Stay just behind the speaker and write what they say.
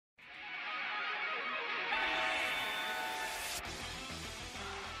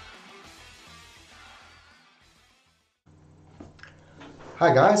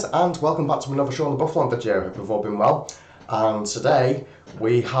Hi guys, and welcome back to another Shaun the Buffalo video. Hope you've all been well. And today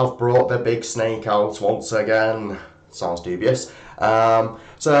we have brought the big snake out once again. Sounds dubious.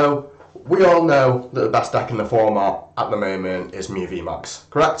 So we all know that the best deck in the format at the moment is Mew VMAX,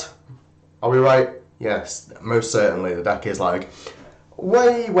 correct? Are we right? Yes, most certainly. The deck is like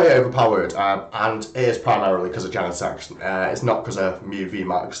way overpowered, and it is primarily because of Genesect. It's not because of Mew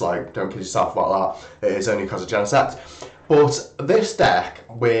VMAX. Like, don't kid yourself about that. It is only because of Genesect. But this deck,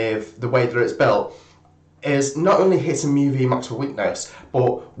 with the way that it's built, is not only hitting Mew VMAX for weakness,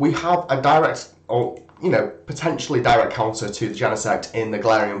 but we have a direct, or potentially direct counter to the Genesect in the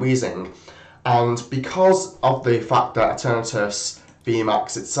Galarian Weezing. And because of the fact that Eternatus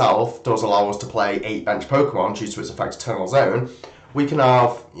VMAX itself does allow us to play 8 bench Pokemon due to its effect Eternal Zone, we can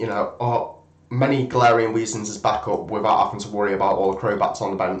have, many Galarian Weezings as backup without having to worry about all the Crobats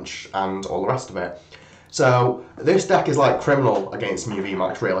on the bench and all the rest of it. So this deck is like criminal against Mew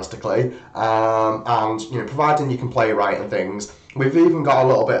VMAX realistically, and providing you can play right and things. We've even got a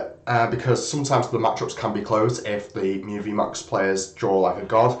little bit because sometimes the matchups can be close if the Mew VMAX players draw like a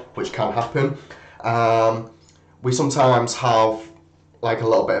god, which can happen. We sometimes have like a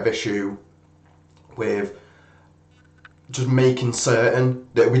little bit of issue with just making certain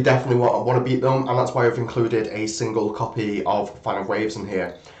that we definitely want to beat them, and that's why I've included a single copy of Final Waves in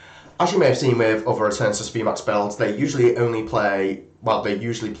here. As you may have seen with other Eternatus VMAX builds, they usually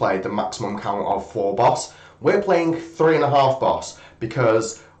play the maximum count of 4 boss. We're playing 3.5 boss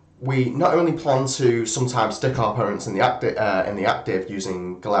because we not only plan to sometimes stick our opponents in the active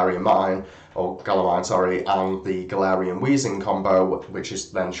using Galarian Mine, or Galamine, sorry, and the Galarian Weezing combo, which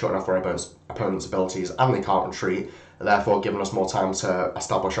is then shutting off our opponent's abilities and they can't retreat, therefore giving us more time to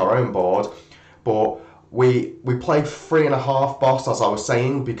establish our own board. But we play 3.5 boss, as I was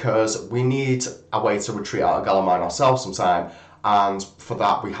saying, because we need a way to retreat out of Galamine ourselves sometime, and for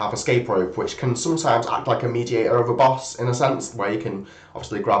that we have Escape Rope, which can sometimes act like a mediator of a boss in a sense, where you can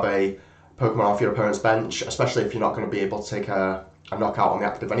obviously grab a Pokemon off your opponent's bench, especially if you're not going to be able to take a knockout on the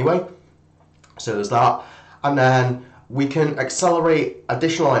active anyway. So there's that, and then we can accelerate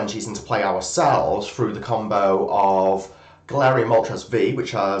additional energies into play ourselves through the combo of Galarian Moltres V,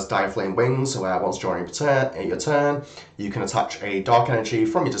 which has Dire Flame Wings, where once during your turn, you can attach a Dark Energy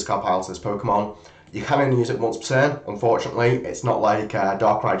from your discard pile to this Pokemon. You can only use it once per turn, unfortunately. It's not like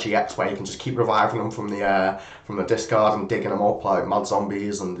Darkrai GX, where you can just keep reviving them from the discard and digging them up like mad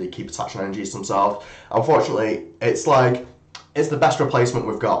zombies, and they keep attaching energies themselves. Unfortunately, it's the best replacement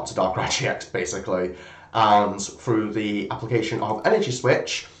we've got to Darkrai GX, basically. And through the application of Energy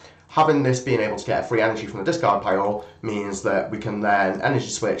Switch, having this being able to get a free energy from the discard pile means that we can then energy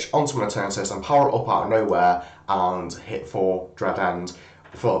switch onto an Eternatus and power it up out of nowhere and hit for Dread End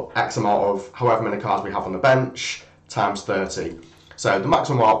for X amount of however many cards we have on the bench times 30. So the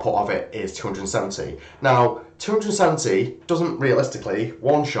maximum output of it is 270. Now, 270 doesn't realistically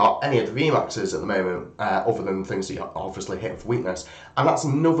one-shot any of the VMAXs at the moment, other than things that you're obviously hitting for weakness. And that's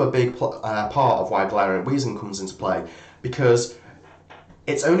another big part of why Galarian Weezing comes into play, because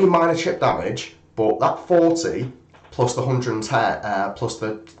it's only minor chip damage, but that 40 plus the 110 plus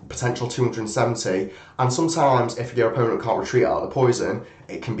the potential 270, and sometimes if your opponent can't retreat out of the poison,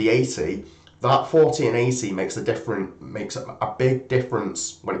 it can be 80. That 40 and 80 makes a big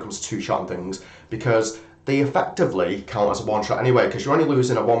difference when it comes to two-shot and things, because they effectively count as a one-shot anyway, because you're only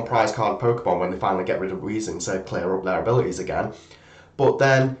losing a 1 prize card Pokemon when they finally get rid of Weezing to clear up their abilities again. But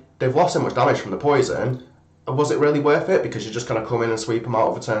then they've lost so much damage from the poison. Was it really worth it? Because you're just going to come in and sweep them out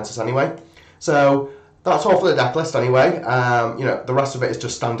of Eternatus anyway. So that's all for the deck list anyway. The rest of it is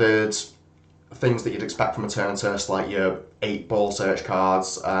just standard things that you'd expect from Eternatus, like your 8 ball search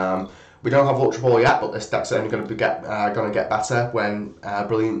cards. We don't have Ultra Ball yet, but this deck's only going to get better when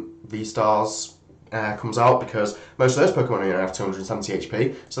Brilliant V-Stars comes out, because most of those Pokemon only have 270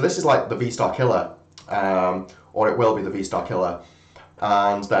 HP. So this is like the V-Star killer, or it will be the V-Star killer.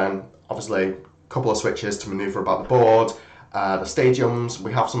 And then obviously couple of switches to maneuver about the board. The stadiums,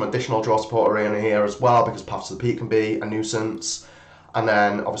 we have some additional draw support arena here as well, because Paths to the Peak can be a nuisance. And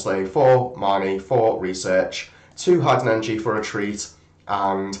then obviously 4 money, 4 research, 2 hidden energy for a treat,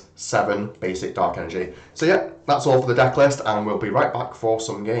 and 7 basic dark energy. So yeah, that's all for the deck list, and we'll be right back for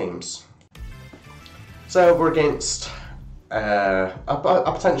some games. So we're against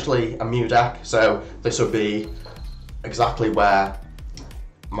potentially a Mew deck, so this would be exactly where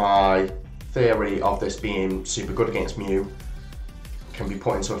my theory of this being super good against Mew can be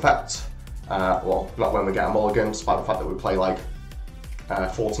put into effect. Well, not when we get a mulligan, despite the fact that we play like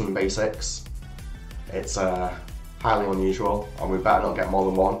 14 basics. It's highly unusual, and we better not get more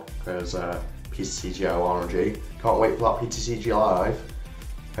than one, because PTCGO RNG. Can't wait for that PTCG Live.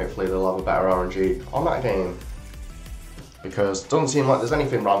 Hopefully they'll have a better RNG on that game. Because it doesn't seem like there's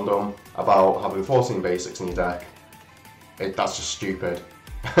anything random about having 14 basics in your deck. That's just stupid.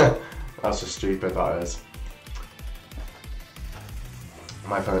 That's just stupid, that is.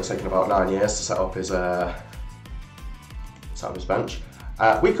 My opponent's taken about 9 years to set up his bench.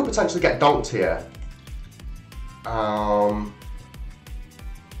 We could potentially get donked here. And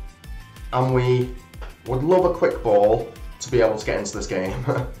we would love a quick ball to be able to get into this game.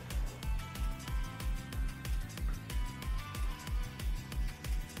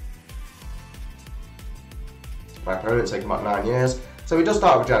 My opponent's taken about 9 years. So he does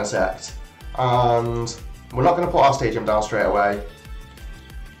start with Genesect. And we're not going to put our stadium down straight away.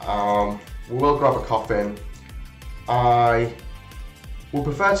 We will grab a coffin. I would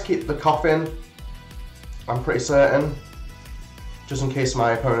prefer to keep the coffin, I'm pretty certain, just in case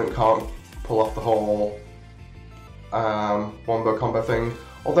my opponent can't pull off the whole wombo combo thing.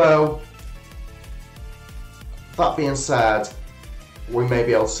 Although, that being said, we may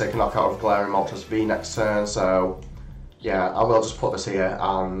be able to take a knockout of Glaring Moltres V next turn, so yeah, I will just put this here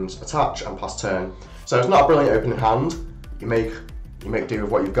and attach and pass turn. So it's not a brilliant opening hand. You make do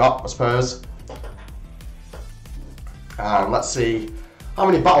with what you've got, I suppose. And let's see how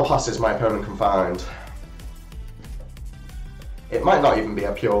many battle passes my opponent can find. It might not even be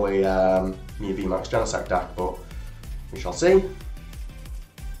a purely Mew VMAX Genesect deck, but we shall see.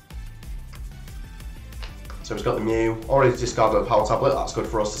 So he's got the Mew, already discarded a power tablet, that's good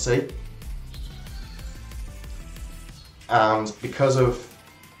for us to see. And because of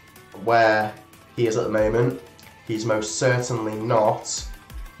where he is at the moment, he's most certainly not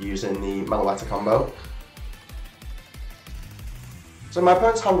using the Meloetta combo. So my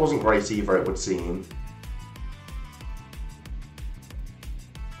opponent's hand wasn't great either, it would seem.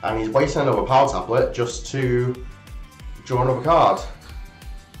 And he's wasting another power tablet just to draw another card.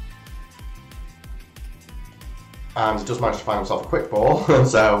 And he does manage to find himself a quick ball,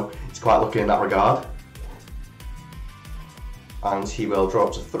 so he's quite lucky in that regard. And he will draw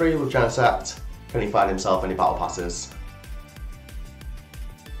up to 3 with Genesect. Can he find himself any battle passes?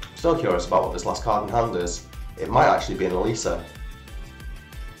 I'm still curious about what this last card in hand is. It might actually be an Elisa.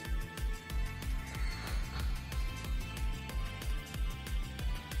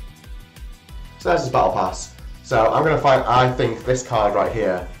 So there's his battle pass. So I'm going to find, I think this card right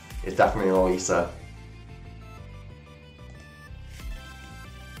here is definitely an Elisa.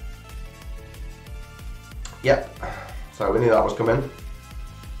 Yep, so we knew that was coming.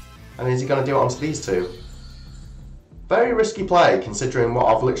 And is he going to do it onto these two? Very risky play considering what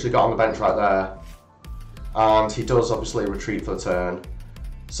I've literally got on the bench right there. And he does obviously retreat for the turn.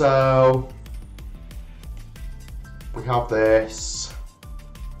 So we have this.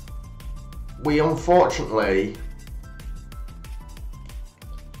 We unfortunately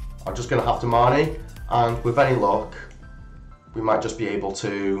are just going to have to Marnie, and with any luck we might just be able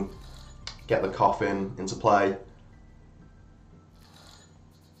to get the coffin into play.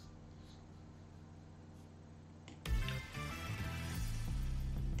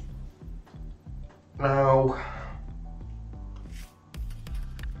 Now,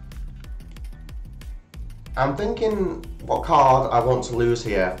 I'm thinking what card I want to lose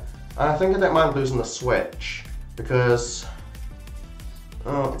here, and I think I don't mind losing the switch because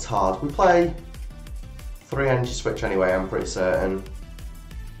it's hard. We play 3 energy switch anyway, I'm pretty certain.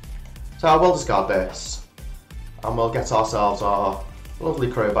 So I will discard this, and we'll get ourselves our lovely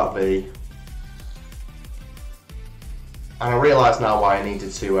Crobat V. And I realise now why I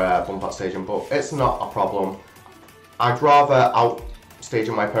needed to bump that stadium, but it's not a problem. I'd rather outstage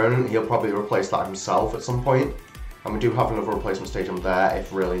my opponent. He'll probably replace that himself at some point. And we do have another replacement stadium there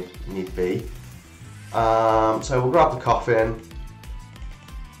if really need be. So we'll grab the coffin.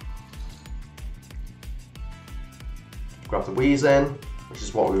 Grab the Weezing, which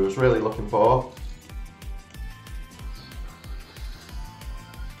is what we was really looking for.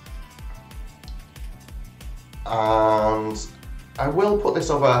 And I will put this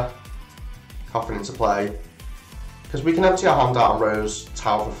other coffin into play because we can empty our hand out and Rose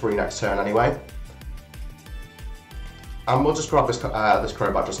Tower for 3 next turn anyway. And we'll just grab this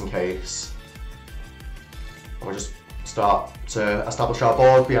Crobat just in case. And we'll just start to establish our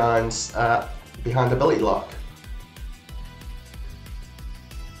board behind Ability Lock.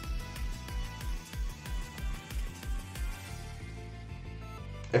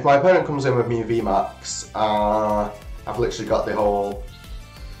 If my opponent comes in with Mew VMAX, I've literally got the whole,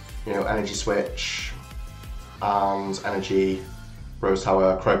 energy switch and energy Rose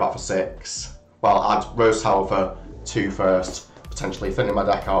Tower, Crobat for 6. Well, add Rose Tower for 2 first, potentially thinning my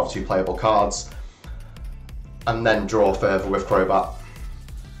deck out of 2 playable cards, and then draw further with Crobat.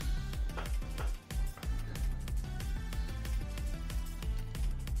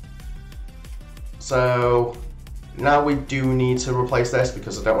 So now we do need to replace this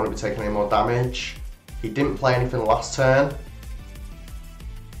because I don't want to be taking any more damage. He didn't play anything last turn.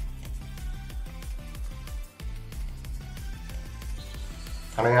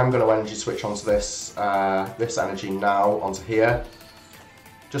 And I am going to energy switch onto this, this energy now onto here,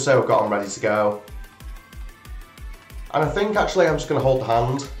 just so I've got them ready to go. And I think actually I'm just going to hold the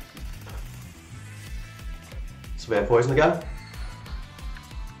hand. Severe poison again.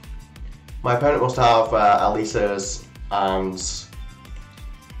 My opponent must have Elisa's and some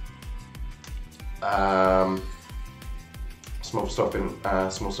other stuff in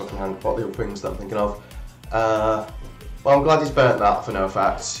hand. What are the other things that I'm thinking of? Well, I'm glad he's burnt that for no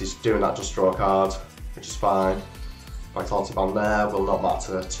effect. He's doing that just to draw a card, which is fine. Vitality Band there will not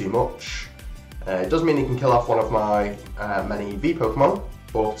matter too much. It does mean he can kill off one of my many V Pokemon,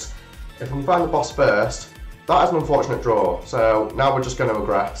 but if we can find the boss first, that is an unfortunate draw. So now we're just going to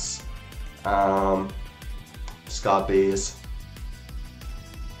aggress. Discard these.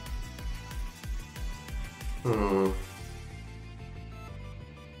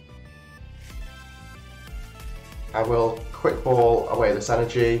 I will quick ball away this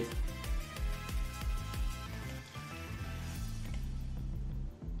energy.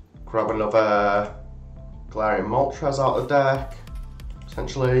 Grab another Galarian Moltres out of the deck,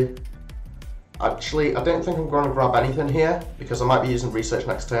 potentially. Actually, I don't think I'm going to grab anything here because I might be using Research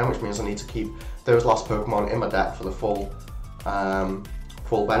next turn, which means I need to keep those last Pokemon in my deck for the full,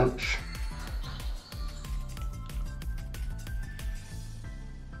 full bench.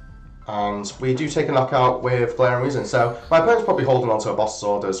 And we do take a knockout with Galarian Weezing, so my opponent's probably holding on to a Boss's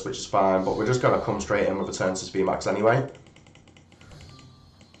Orders, which is fine, but we're just going to come straight in with Eternatus VMAX anyway.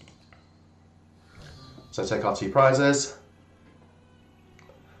 So take our 2 prizes.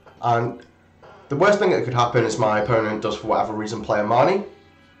 And the worst thing that could happen is my opponent does, for whatever reason, play a Marnie.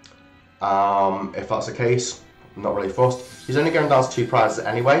 If that's the case, I'm not really fussed. He's only going down to 2 prizes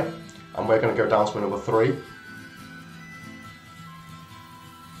anyway, and we're going to go down to another 3.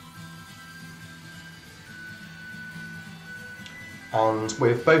 And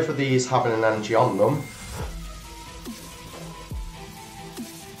with both of these having an energy on them,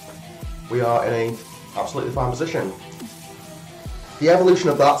 we are in a absolutely fine position. The evolution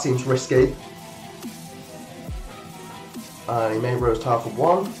of that seems risky. He may roast half of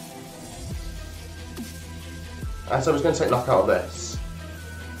 1. And so he's going to take knockout of this.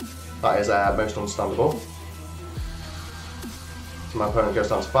 That is most understandable. So my opponent goes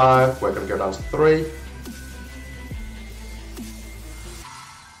down to 5, we're going to go down to 3.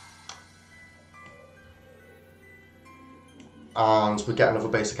 And we get another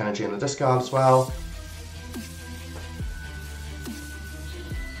basic energy in the discard as well.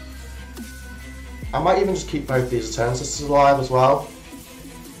 I might even just keep both these Eternatus alive as well.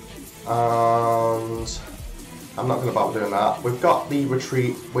 And I'm not going to bother doing that. We've got the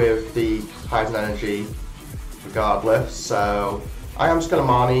retreat with the hidden energy regardless, so I am just going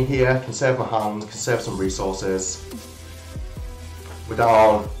to Marnie here, conserve my hand, conserve some resources. We're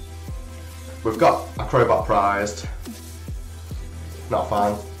down. We've got a Crobat prized. Not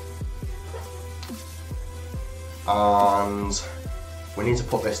fine. And we need to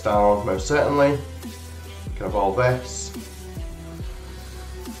put this down most certainly. We can evolve this.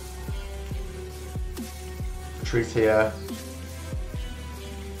 Retreat here.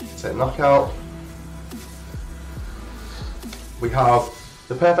 Take knockout. We have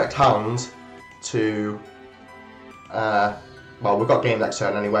the perfect hand to, well, we've got game next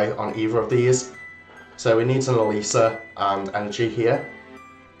turn anyway on either of these. So we need an Elisa and energy here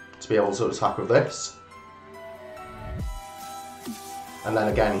to be able to attack with this. And then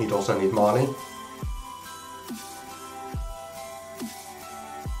again, he'd also need Marnie.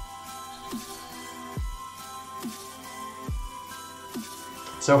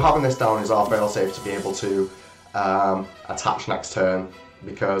 So having this down is our failsafe to be able to attach next turn,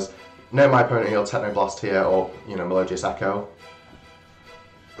 because no, my opponent he'll Technoblast here or, you know, Melodious Echo.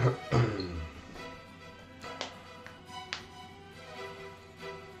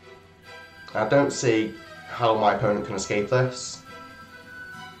 I don't see how my opponent can escape this.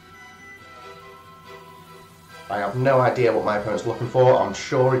 I have no idea what my opponent's looking for. I'm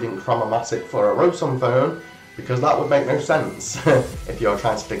sure he didn't cram a Matic for a Rotom phone, because that would make no sense if you're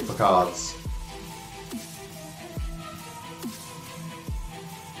trying to dig for cards.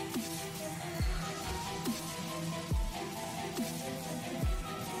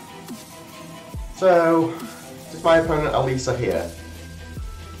 So, is my opponent Elisa here?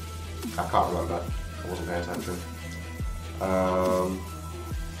 I can't remember. I wasn't paying attention.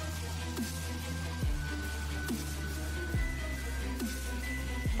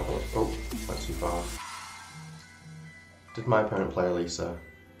 Oh, Went too far. Did my opponent play Elisa?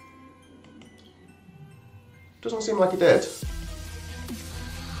 Doesn't seem like he did.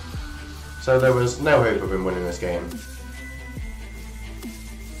 So there was no hope of him winning this game.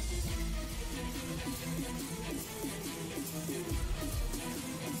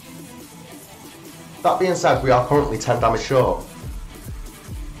 That being said, we are currently 10 damage short.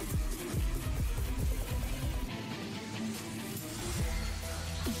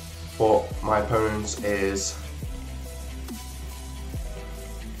 But my opponent is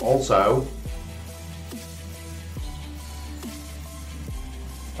also,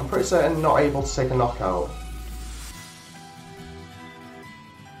 I'm pretty certain, not able to take a knockout.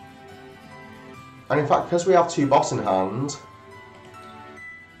 And in fact, because we have 2 boss in hand,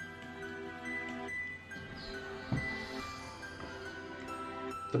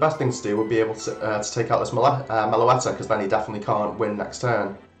 the best thing to do would be able to take out this Meloetta, because then he definitely can't win next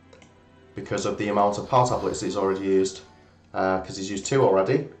turn because of the amount of power tablets he's already used, because he's used 2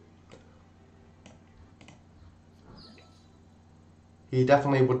 already. He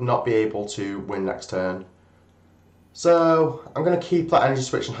definitely would not be able to win next turn. So I'm going to keep that energy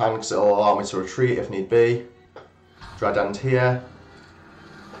switch in hand because it will allow me to retreat if need be. Dread End here.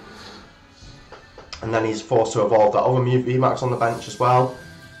 And then he's forced to evolve that other Mew VMAX on the bench as well.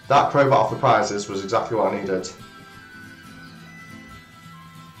 That Crobat off the prizes was exactly what I needed.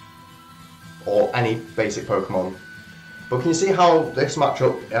 Or any basic Pokemon. But can you see how this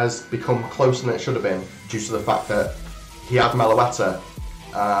matchup has become closer than it should have been due to the fact that he had Meloetta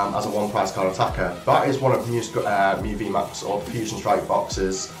as a 1 prize card attacker. That is one of Mew VMAX or the Fusion Strike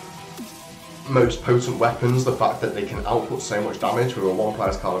Box's most potent weapons. The fact that they can output so much damage with a 1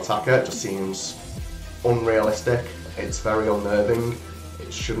 prize card attacker just seems unrealistic. It's very unnerving.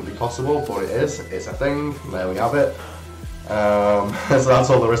 It shouldn't be possible, but it is. It's a thing. There we have it. So that's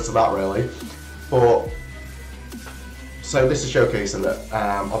all there is to that, really. But so this is showcasing that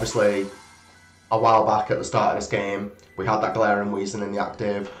obviously a while back at the start of this game we had that glaring Weezing in the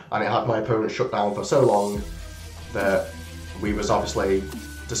active, and it had my opponent shut down for so long that we was obviously,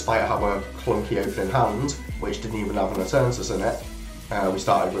 despite having a clunky opening hand which didn't even have an Eternatus in it, we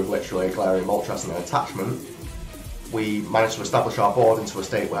started with literally a glaring Moltres and an attachment. We managed to establish our board into a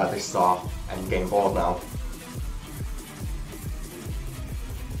state where this is our endgame board now.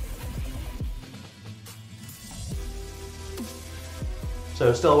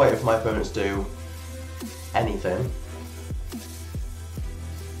 So still waiting for my opponent to do anything.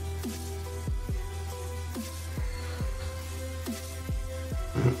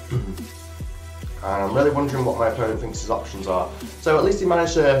 And I'm really wondering what my opponent thinks his options are. So at least he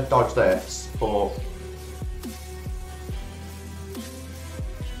managed to dodge this, but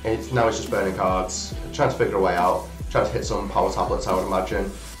now it's just burning cards, trying to figure a way out, trying to hit some power tablets I would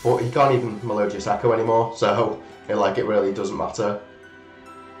imagine, but he can't even Melodious Echo anymore, so it really doesn't matter.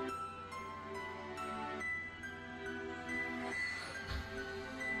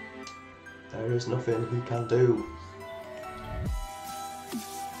 There is nothing he can do.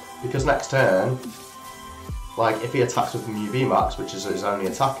 Because next turn, if he attacks with the Mew VMAX, which is his only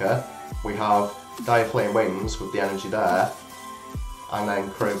attacker, we have Dire Flame Wings with the energy there, and then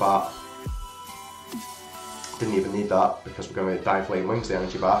Crobat didn't even need that because we're going to Dire Flame Wings the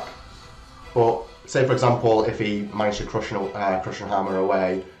energy back. But say for example, if he managed to Crush and Hammer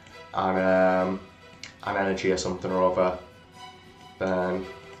away and an energy or something or other, then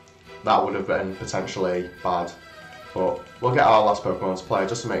that would have been potentially bad. But we'll get our last Pokemon to play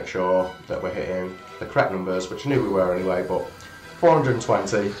just to make sure that we're hitting the correct numbers, which I knew we were anyway, but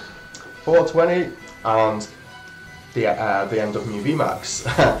 420, 420, and the end of Mew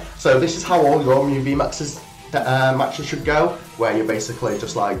VMAX. So this is how all your Mew VMAX's matches should go, where you're basically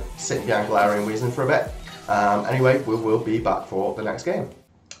just sitting behind Galarian Weezing for a bit. Anyway, we will be back for the next game.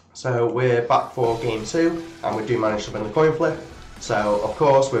 So we're back for game 2, and we do manage to win the coin flip. So of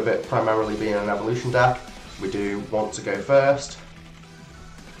course, with it primarily being an evolution deck, we do want to go first.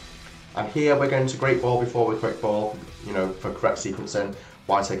 And here we're going to Great Ball before we Quick Ball, for correct sequencing.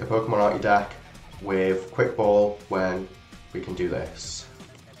 Why take a Pokemon out your deck with Quick Ball when we can do this?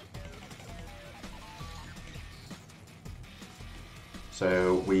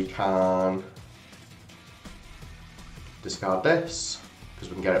 So we can discard this, because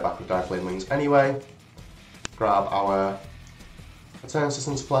we can get it back with Dire Flame Wings anyway. Grab our Eternatus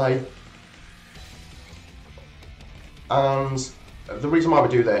into play. And the reason why we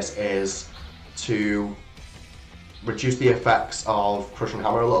do this is to reduce the effects of Crush and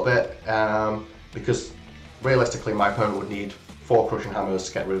Hammer a little bit, because realistically my opponent would need 4 Crush and Hammers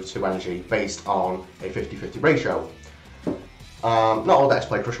to get rid of 2 energy based on a 50-50 ratio. Not all decks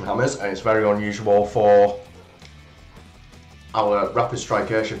play Crushing Hammers, and it's very unusual for our Rapid Strike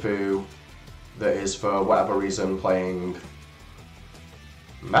Urshifu that is for whatever reason playing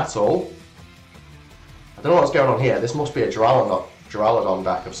Metal. I don't know what's going on here. This must be a Duraludon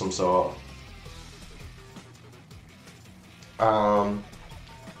deck of some sort.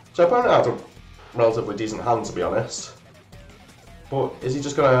 So opponent has a relatively decent hand, to be honest. But is he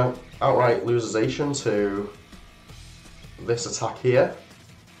just going to outright lose his Zacian to this attack here?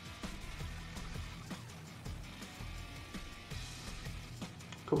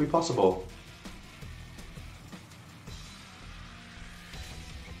 Could be possible.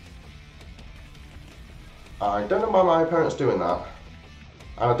 I don't know why my opponent's doing that.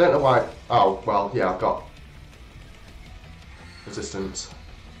 And I don't know why... Oh, well, yeah, I've got resistance.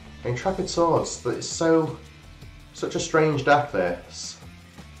 Intrepid Swords, that is such a strange deck, this.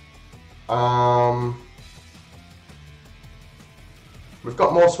 We've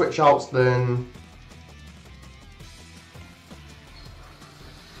got more switch outs than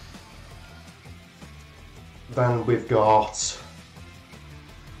we've got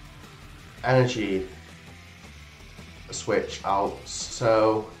energy switch outs,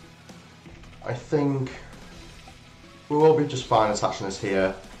 so I think we will be just fine attaching this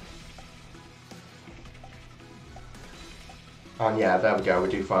here. And yeah, there we go, we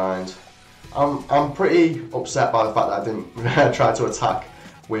do find. I'm pretty upset by the fact that I didn't try to attack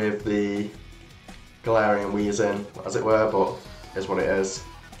with the Galarian Weezing, as it were, but is what it is.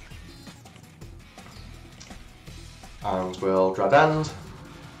 And we'll Dread End.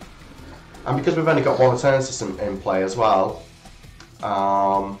 And because we've only got one Eternatus in play as well,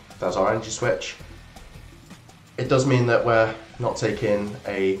 there's our energy switch. It does mean that we're not taking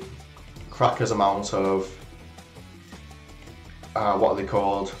a crackers amount of, what are they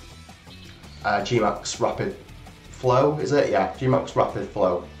called? GMAX Rapid Flow, is it? Yeah, GMAX Rapid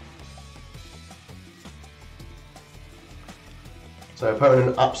Flow. So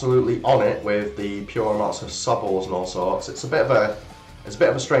opponent absolutely on it with the pure amounts of Sobbles and all sorts. It's a bit of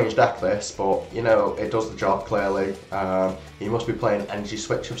a strange deck, this, but you know it does the job clearly. You must be playing energy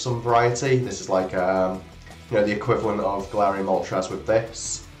switch of some variety. This is like you know, the equivalent of Galarian Moltres with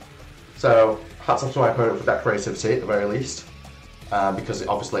this. So hats off to my opponent for deck creativity at the very least, because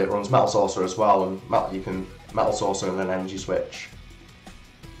obviously it runs Metal Sorcerer as well, and you can Metal Sorcerer and then energy switch.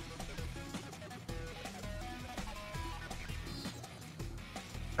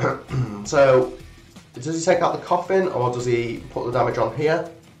 So, does he take out the coffin, or does he put the damage on here?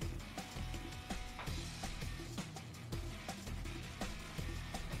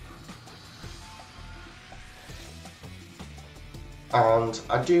 And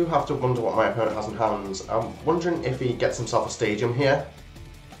I do have to wonder what my opponent has in hand. I'm wondering if he gets himself a Stadium here,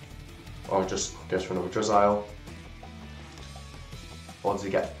 or just goes for another Drizzile. Or does he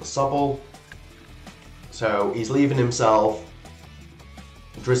get the Sobble? So he's leaving himself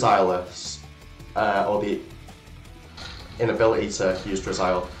Drizzileless, or the inability to use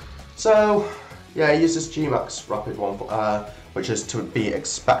Drizzile. So yeah, he uses GMAX Rapid one, which is to be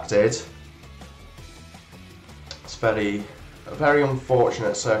expected. It's a very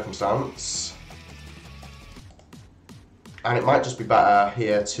unfortunate circumstance, and it might just be better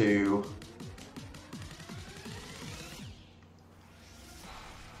here to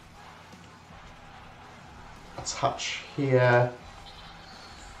attach here.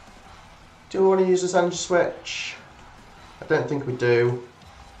 Do we want to use this energy switch? I don't think we do.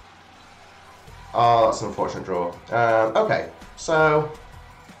 Oh, that's an unfortunate draw. Okay, so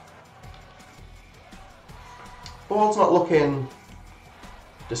board's not looking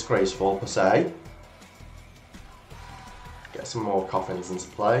disgraceful per se. Get some more coffins into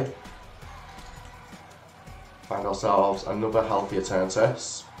play. Find ourselves another healthy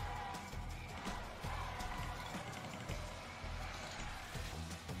Eternatus.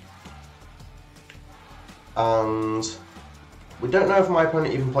 And we don't know if my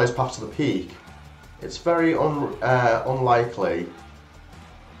opponent even plays Path to the Peak. It's very unlikely,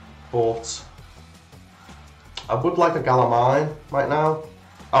 but I would like a Galamine right now.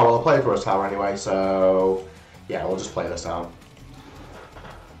 Oh well, I played Rose Tower anyway, so yeah, we'll just play this out.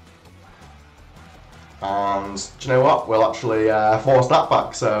 And do you know what? We'll actually force that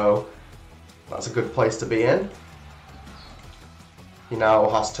back, so that's a good place to be in. He now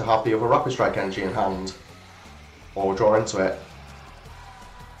has to have the other Rapid Strike energy in hand, or we'll draw into it.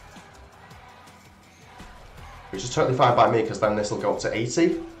 Which is totally fine by me, because then this will go up to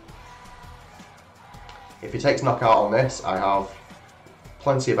 80. If he takes knockout on this, I have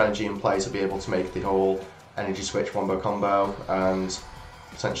plenty of energy in play to be able to make the whole energy switch wombo combo and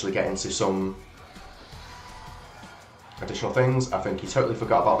potentially get into some additional things. I think he totally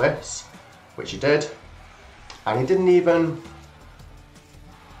forgot about this, which he did. And he didn't even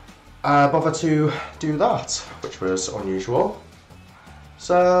bother to do that, which was unusual.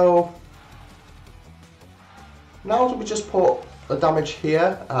 So now that we just put the damage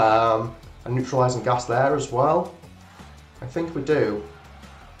here and neutralising gas there as well, I think we do.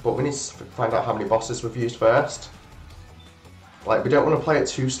 But we need to find out how many bosses we've used first. Like, we don't want to play it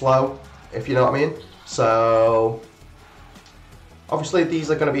too slow, if you know what I mean. So obviously these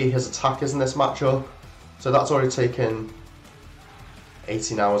are going to be his attackers in this matchup. So that's already taken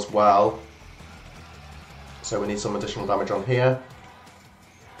 80 now as well. So we need some additional damage on here.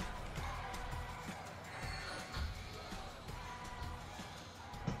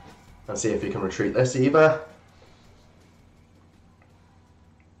 And see if you can retreat this either.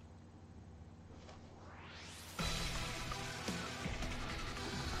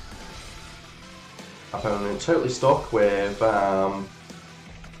 Opponent totally stuck with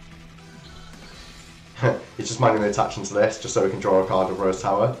he's just manually attaching to this just so we can draw a card of Rose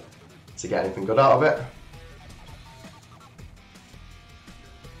Tower to get anything good out of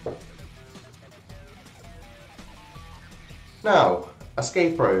it. Now,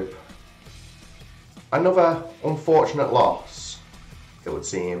 escape rope. Another unfortunate loss, it would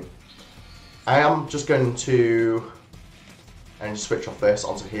seem. I am just going to switch off this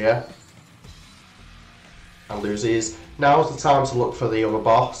onto here and lose these. Now's the time to look for the other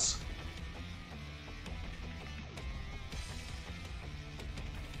boss.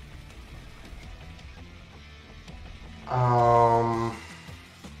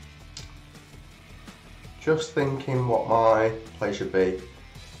 Just thinking what my play should be.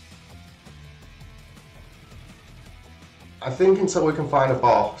 I think until we can find a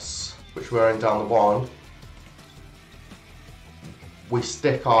boss, which we're in down the one, we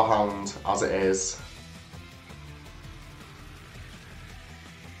stick our hand as it is.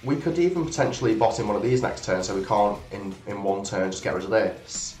 We could even potentially bot in one of these next turn, so we can't in one turn just get rid of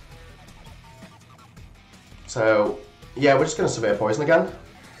this. So yeah, we're just going to Severe Poison again.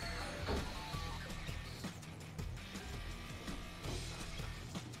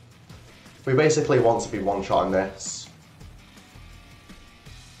 We basically want to be one-shotting this.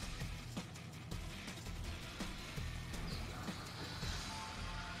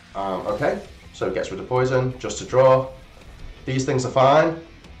 Okay, so it gets rid of poison, just to draw. These things are fine.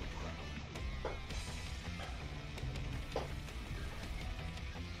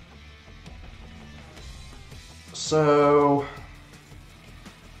 So,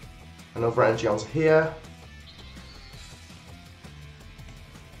 another energy onto here.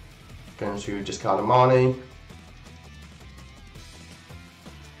 Going to discard a Marnie.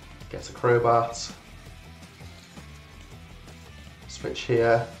 Get a Crobat. Switch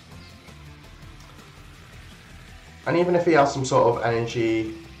here. And even if he has some sort of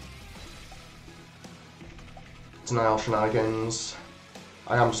energy denial shenanigans,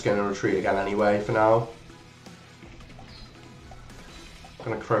 I am just going to retreat again anyway for now. I'm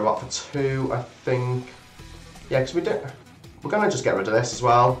going to Crobat for 2, I think. Yeah, because we're going to just get rid of this as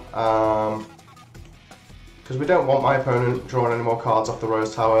well. Because we don't want my opponent drawing any more cards off the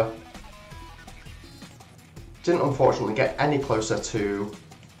Rose Tower. Didn't unfortunately get any closer to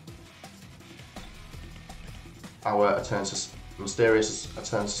our mysterious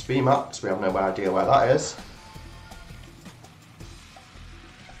Eternatus VMAX. We have no idea where that is.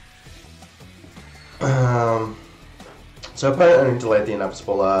 So opponent only delayed the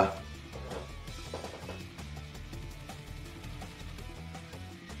inevitable there.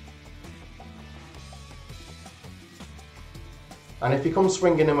 And if he comes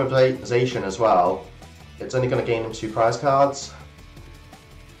swinging in with Zation as well, it's only going to gain him 2 prize cards.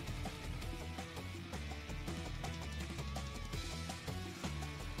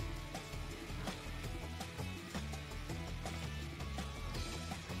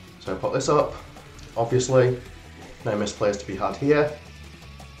 So put this up, obviously, no misplays to be had here.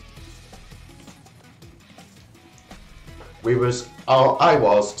 I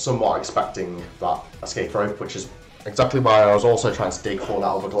was somewhat expecting that escape rope, which is exactly why I was also trying to dig for that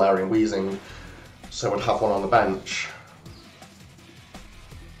other Galarian Wheezing, so I'd have one on the bench.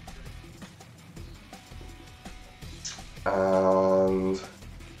 And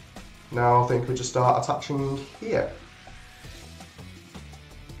now I think we just start attaching here.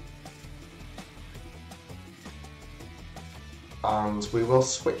 And we will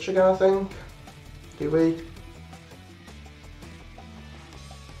switch again, I think. Do we?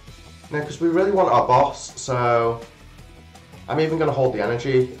 No, because we really want our boss, so I'm even going to hold the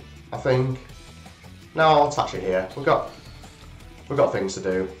energy, I think. No, I'll attach it here. We've got things to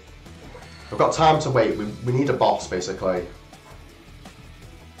do. We've got time to wait. We need a boss, basically.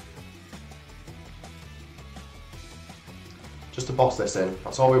 Just to boss this in.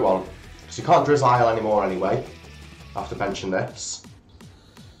 That's all we want. Because you can't Drizzile anymore anyway, after benching this.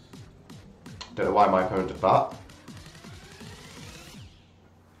 Don't know why my opponent did that.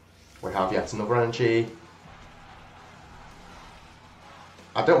 We have yet another energy.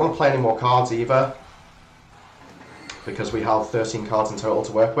 I don't want to play any more cards either, because we have 13 cards in total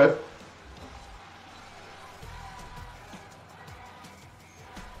to work with.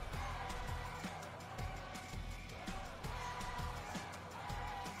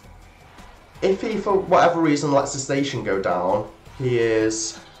 If he, for whatever reason, lets the station go down, he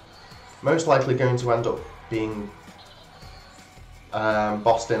is most likely going to end up being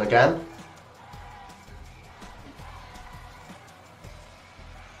bossed in again.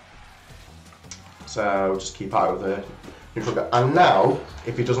 So just keep out of the neutral guard. And now,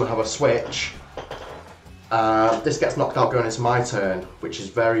 if he doesn't have a switch, this gets knocked out going into my turn, which is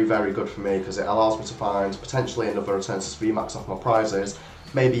very, very good for me because it allows me to find potentially another Eternatus VMAX off my prizes,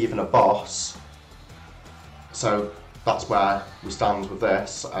 maybe even a boss. So that's where we stand with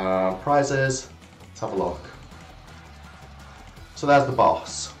this. Prizes, let's have a look. So there's the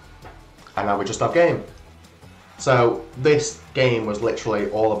boss. And now we just have game. So this game was literally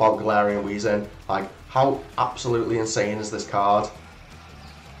all about Galarian Weezing. Like, how absolutely insane is this card?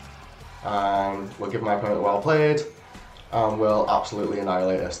 And we'll give my opponent well played, and we'll absolutely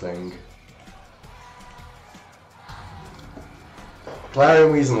annihilate this thing.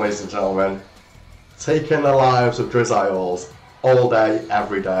 Galarian Weezing, ladies and gentlemen, taking the lives of Drizziles all day,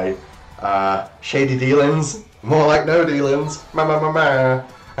 every day. Shady dealings, more like no dealings. We'll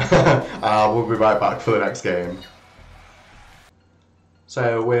be right back for the next game.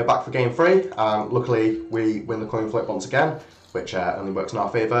 So we're back for game 3. Luckily, we win the coin flip once again, which only works in our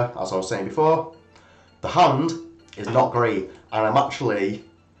favour, as I was saying before. The hand is not great, and I'm actually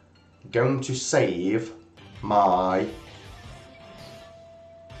going to save my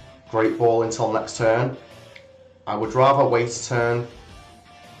Great Ball until next turn. I would rather wait a turn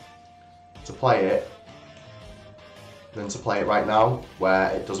to play it than to play it right now,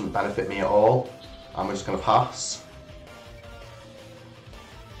 where it doesn't benefit me at all. I'm just going to pass.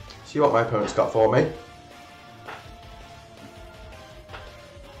 See what my opponent's got for me.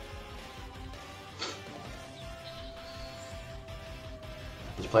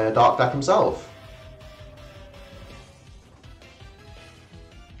 He's playing a dark deck himself.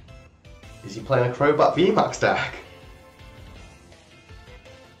 Is he playing a Crobat VMAX deck?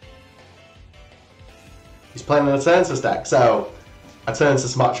 He's playing an Eternatus deck, so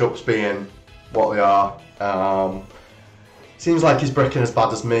Eternatus matchups being what they are. Seems like he's bricking as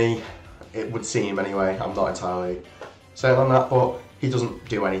bad as me. It would seem anyway. I'm not entirely certain on that, but he doesn't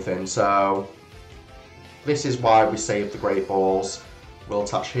do anything. So this is why we save the Great Balls. We'll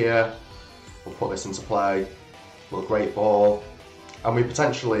attach here. We'll put this into play. We'll Great Ball, and we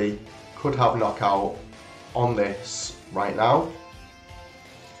potentially could have knockout on this right now.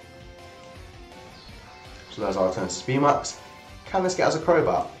 So there's our Eternatus VMAX. Can this get us a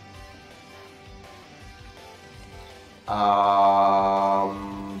Crobat?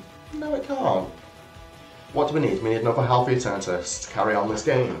 No, it can't. What do we need? We need another healthy Eternatus to carry on this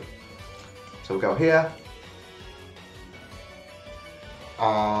game. So we'll go here.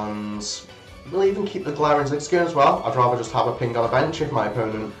 And we'll even keep the Galarian Zigzagoon as well. I'd rather just have a ping on a bench if my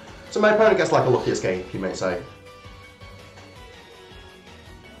opponent... So my opponent gets like a lucky escape, you may say.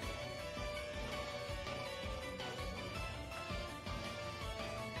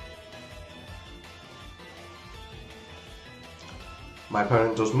 My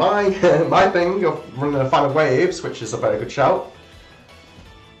opponent does my my thing of running a fan of waves, which is a very good shout.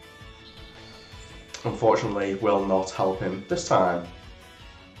 Unfortunately, will not help him this time.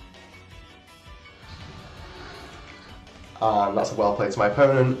 And that's a well played to my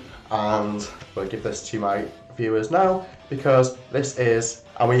opponent, and we'll give this to my viewers now, because this is,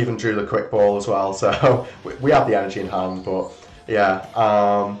 and we even drew the quick ball as well, so we have the energy in hand, but yeah,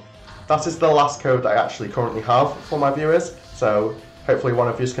 that is the last code that I actually currently have for my viewers, so hopefully one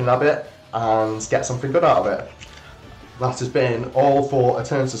of you can nab it and get something good out of it. That has been all for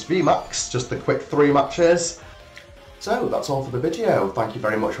Eternatus VMAX, just the quick 3 matches. So that's all for the video. Thank you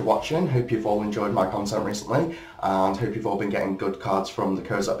very much for watching. Hope you've all enjoyed my content recently, and hope you've all been getting good cards from the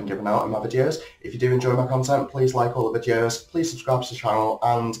codes I've been giving out in my videos. If you do enjoy my content, please like all the videos, please subscribe to the channel,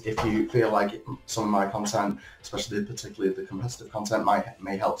 and if you feel like some of my content, particularly the competitive content,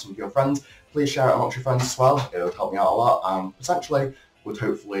 may help some of your friends, please share it amongst your friends as well. It would help me out a lot, and potentially would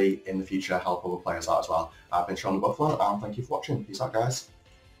hopefully in the future help other players out as well. I've been Sean the Buffalo, and thank you for watching. Peace out, guys.